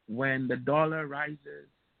when the dollar rises,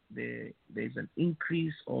 there's an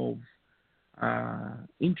increase of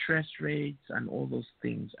interest rates and all those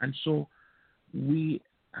things. And so we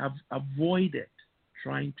have avoided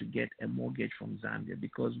trying to get a mortgage from Zambia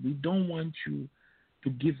because we don't want you to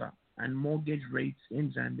give up. And mortgage rates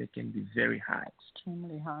in Zambia can be very high.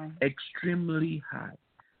 Extremely high.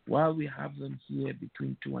 While we have them here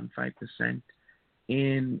between 2 and 5%,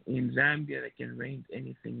 in Zambia they can range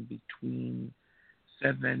anything between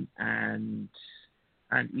 7 and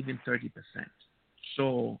even 30%.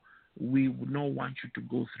 So we would not want you to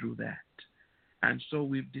go through that. And so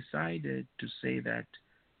we've decided to say that,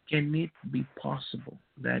 can it be possible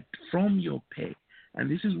that from your pay, and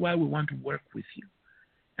this is why we want to work with you,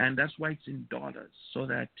 and that's why it's in dollars, so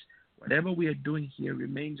that whatever we are doing here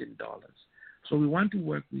remains in dollars. So we want to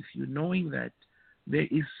work with you knowing that there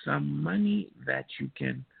is some money that you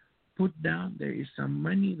can put down, there is some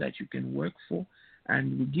money that you can work for,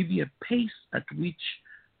 and we give you a pace at which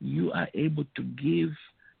you are able to give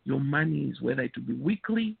your monies, whether it will be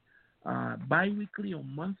weekly, bi-weekly, or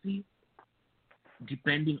monthly,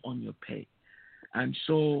 depending on your pay. And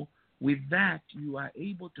so with that, you are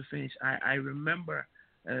able to finish. I remember,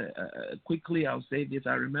 quickly I'll say this,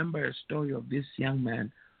 I remember a story of this young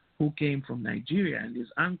man who came from Nigeria, and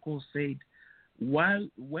his uncle said,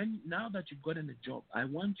 now that you've gotten a job, I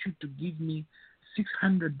want you to give me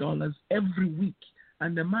 $600 every week.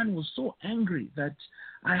 And the man was so angry that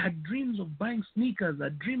I had dreams of buying sneakers, I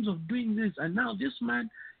had dreams of doing this, and now this man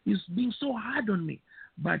is being so hard on me.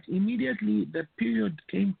 But immediately the period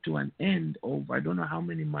came to an end of I don't know how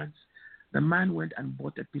many months. The man went and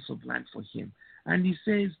bought a piece of land for him. And he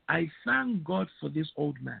says, I thank God for this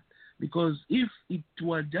old man, because if it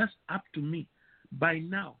were just up to me, by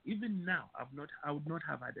now, even now, I would not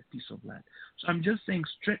have had a piece of land. So I'm just saying,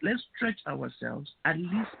 let's stretch ourselves, at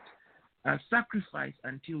least sacrifice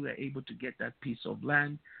until we're able to get that piece of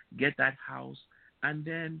land, get that house, and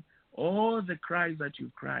then all the cries that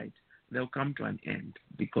you cried, they'll come to an end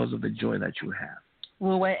because of the joy that you have.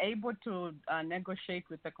 We were able to negotiate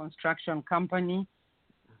with the construction company.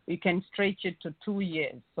 You can stretch it to 2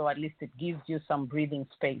 years, so at least it gives you some breathing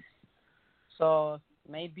space. So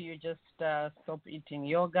maybe you just stop eating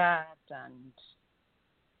yogurt and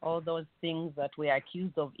all those things that we are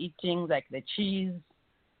accused of eating, like the cheese,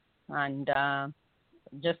 and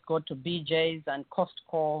just go to BJ's and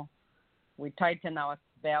Costco. We tighten our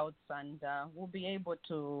belts, and we'll be able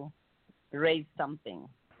to raise something.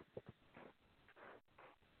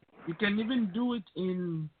 You can even do it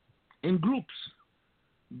in groups.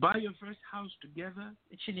 Buy your first house together,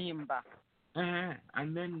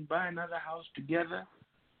 and then buy another house together.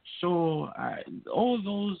 So all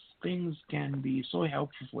those things can be so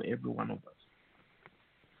helpful for every one of us.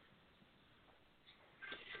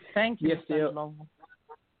 Thank you, yes, Mr. Lovo.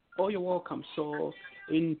 Oh, you're welcome. So,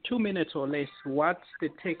 in 2 minutes or less, what's the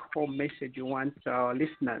take-home message you want our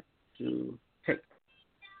listeners to take?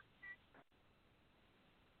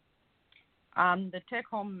 The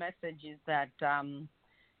take-home message is that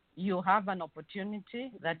you have an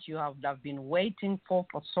opportunity that you have been waiting for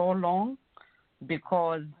so long,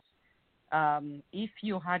 because if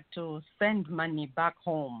you had to send money back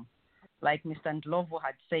home, like Mr. Ndlovu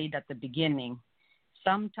had said at the beginning,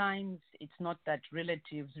 sometimes it's not that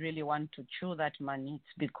relatives really want to chew that money.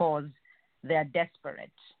 It's because they're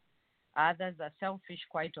desperate. Others are selfish,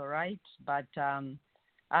 quite all right, but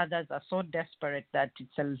others are so desperate that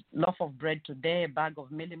it's a loaf of bread today, a bag of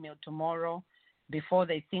mealie meal tomorrow. Before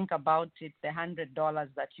they think about it, the $100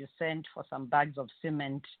 that you sent for some bags of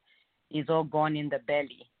cement is all gone in the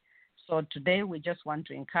belly. So today we just want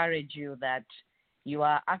to encourage you that you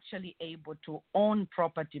are actually able to own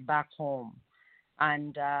property back home.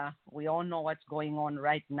 And we all know what's going on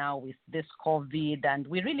right now with this COVID, and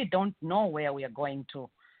we really don't know where we are going to.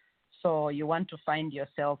 So you want to find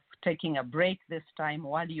yourself taking a break this time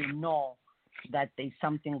while you know that there's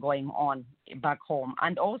something going on back home.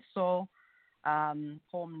 And also,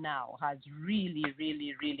 Home Now has really,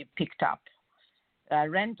 really, really picked up.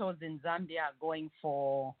 Rentals in Zambia are going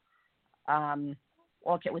for,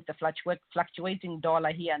 with the fluctuating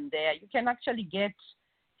dollar here and there, you can actually get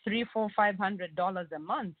 $300, $400, $500 a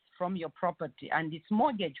month from your property, and it's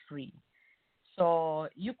mortgage free. So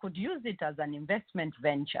you could use it as an investment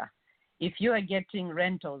venture. If you are getting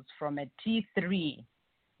rentals from a T3,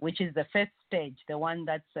 which is the first stage, the one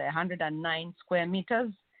that's 109 square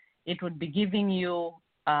meters, it would be giving you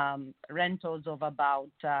rentals of about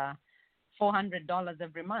 $400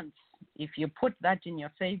 every month. If you put that in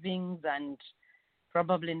your savings, and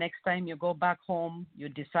probably next time you go back home, you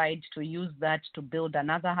decide to use that to build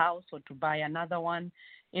another house or to buy another one,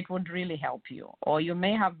 it would really help you. Or you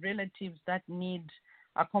may have relatives that need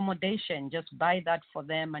accommodation. Just buy that for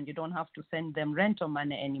them, and you don't have to send them rental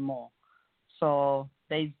money anymore. So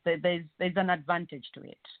there's an advantage to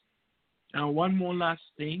it. And one more last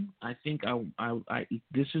thing, I think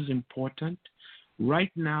this is important.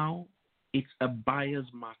 Right now, it's a buyer's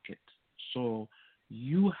market, so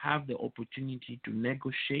you have the opportunity to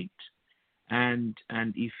negotiate, and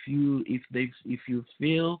if you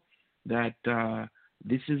feel that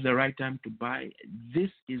this is the right time to buy, this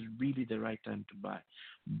is really the right time to buy.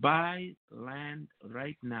 Buy land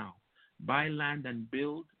right now. Buy land and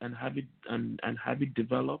build and have it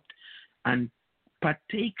developed, and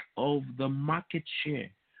partake of the market share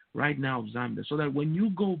right now of Zambia, so that when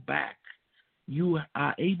you go back, you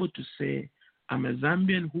are able to say, I'm a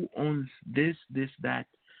Zambian who owns this, that,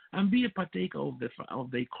 and be a partaker of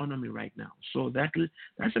the economy right now. So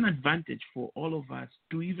that's an advantage for all of us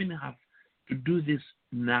to even have to do this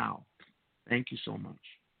now. Thank you so much.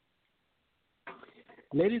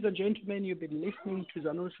 Ladies and gentlemen, you've been listening to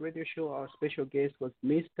Zanu's radio show. Our special guest was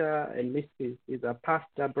Mr. and Mrs.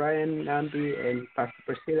 Pastor Brian Ngambi and Pastor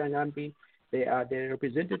Priscilla Ngambi. They are the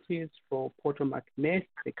representatives for PotoMacNest,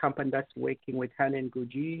 the company that's working with Hanen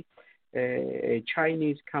Guji, a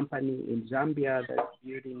Chinese company in Zambia that's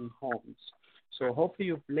building homes. So hopefully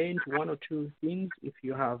you've learned one or two things. If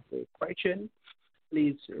you have a question,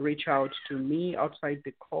 please reach out to me outside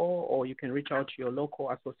the call, or you can reach out to your local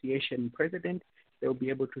association president. They'll be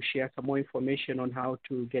able to share some more information on how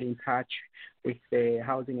to get in touch with the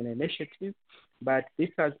Housing and Initiative. But this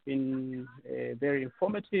has been very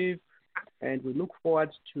informative, and we look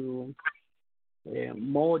forward to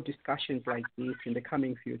more discussions like this in the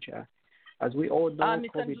coming future. As we all know, Mr.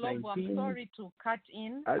 COVID-19... Ndlovu, I'm sorry to cut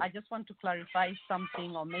in. I just want to clarify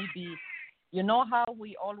something, or maybe, you know how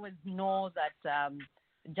we always know that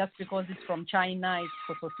just because it's from China,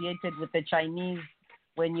 it's associated with the Chinese.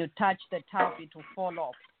 When you touch the tap, it will fall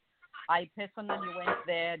off. I personally went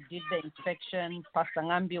there, did the inspection. Pastor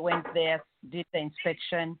Ngambi went there, did the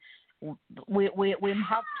inspection. We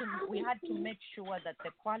had to make sure that the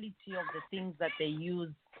quality of the things that they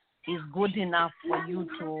use is good enough for you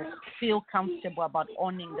to feel comfortable about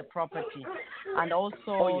owning the property. And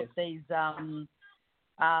also, there's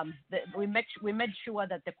we made sure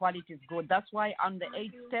that the quality is good. That's why on the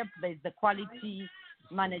 8th step, there's the quality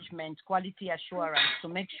management, quality assurance, to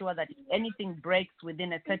make sure that if anything breaks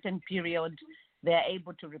within a certain period, they're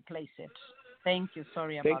able to replace it. Thank you.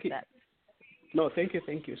 Sorry about that. No, thank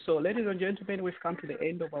you. So, ladies and gentlemen, we've come to the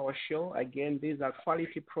end of our show. Again, these are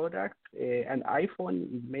quality products. An iPhone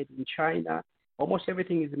is made in China. Almost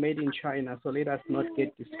everything is made in China, so let us not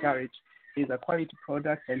get discouraged. These are quality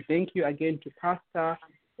products. And thank you again to Pastor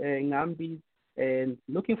Ngambi. And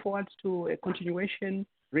looking forward to a continuation.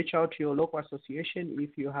 Reach out to your local association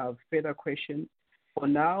if you have further questions. For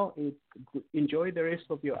now, enjoy the rest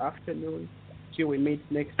of your afternoon. Till we meet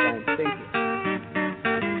next time. Thank you.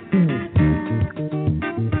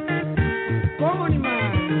 Common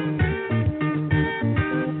man.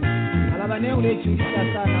 Alabane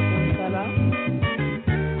ulechulisha sana kunsala.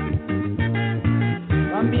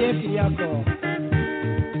 Wambie piyako.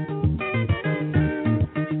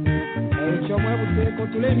 Chomwe buteko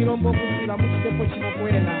tule milombo kusila mukitepo chino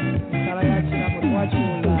kwena. Sala ya china mutwa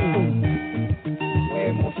chula.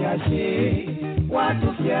 We mufyashi.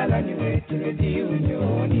 Watu fiala ni wetele di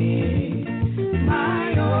unyoni.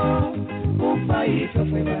 Mayo. Ufaito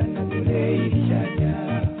fwebana tule ishanya.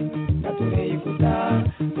 Natule ikuta.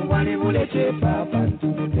 Uwani bulete papa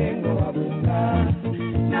ntumutengo wabunga.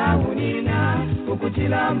 Na unina.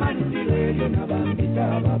 Ukutila manzilelo na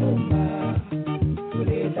bambita babomba.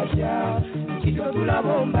 Tuletasha. Chito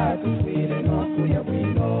tulabomba tufile nokuya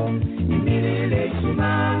bwino. Imilile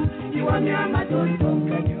shima. Iwamya matonto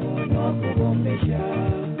kanyo nokubombesha.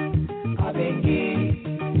 Abengi.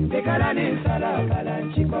 Bekalane sala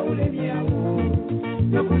kalanchi kwa ule miau.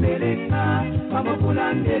 Yokubelenga.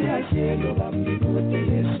 Mamokulande ya shelo bambi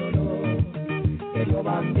kutele solo. Elio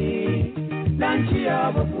bambi. Lanchi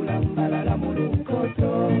ya bokulambala la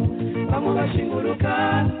mulukoto. Mamoga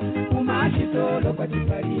shinguluka. Umashitolo kwa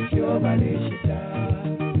tiparikyo baleshita.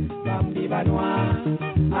 Bambi banwa.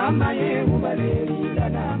 Amaye ubalelila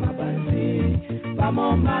na mabanzi.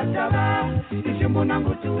 Bamo mataba. Ishimbu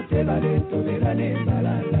nangu tute baleto belane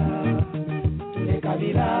balala. Tule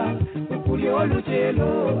kabila. Ukulio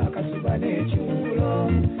luchelo. Akasubane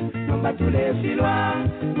chulo. Nomba tule filwa.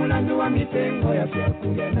 Mulandu wa mitengo ya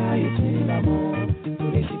fiakulia na ichilamo.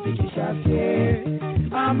 Tule shipikisha fye.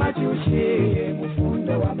 Amachushi.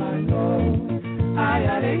 Mufundo wa mano.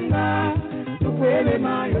 Ayalenga. Tukwele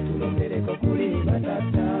mayo tulombeleko kuli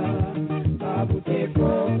batata.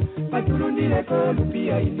 Babuteko. Patulundileko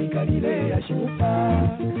lupia indikalile ya shupa.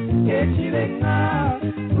 Echilenga.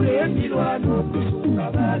 Tule milwano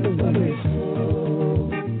kusunga balu kwa lweso.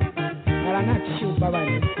 Alanachi shupa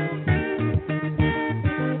bani.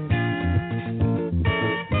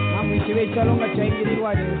 Mamwishiwe chalonga cha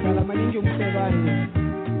ingilirwani. Salama ninju msebani.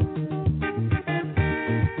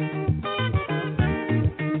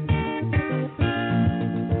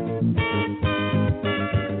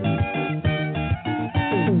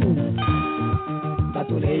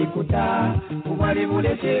 Ikuta, umwali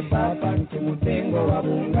bulete papa ntimutengo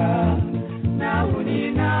wabunga. Na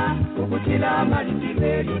unina, ukutila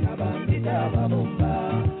malipilweli na bambita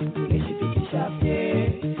babomba. Uleshipikisha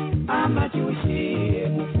fye, amachushi,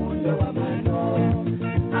 mufundo wa mano.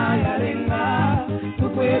 Ayalenga,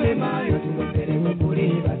 tukwele mayo tulombele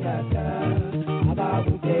kukuli batata.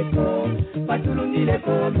 Ababuteko,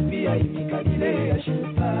 patulundileko lupia imikalile ya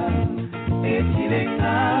shupa.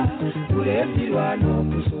 Echilenga, tulefilwano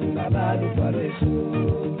kusunga balu kwa lwesu.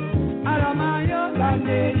 Alamayo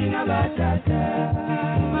landeli na batata.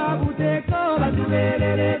 Mabuteko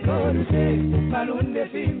batubelele koruse. Balunde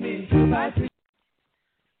fimi, batu